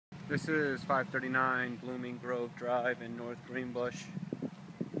This is 539 Bloominggrove Drive in North Greenbush,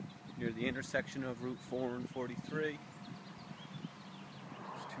 near the intersection of Route 4 and 43.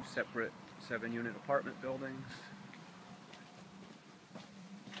 It's two separate 7-unit apartment buildings.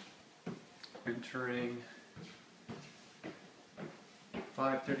 Entering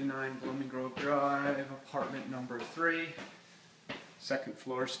 539 Bloominggrove Drive, apartment number 3, second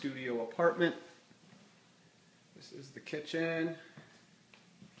floor studio apartment. This is the kitchen.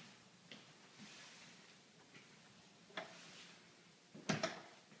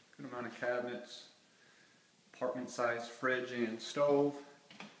 Good amount of cabinets, apartment size fridge and stove,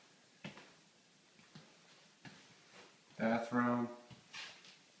 bathroom,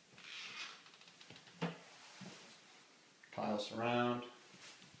 tile surround,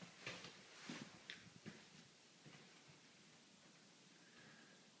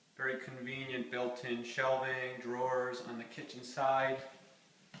 very convenient built-in shelving, drawers on the kitchen side,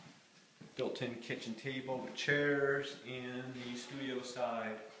 built-in kitchen table with chairs, and the studio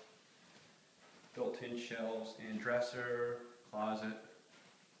side, built-in shelves and dresser, closet,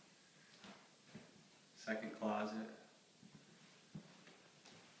 second closet.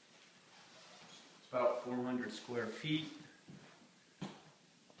 It's about 400 square feet.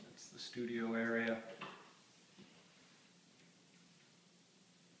 That's the studio area.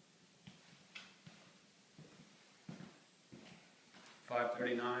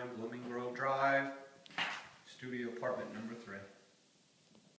 .539 Bloominggrove Drive, studio apartment number 3.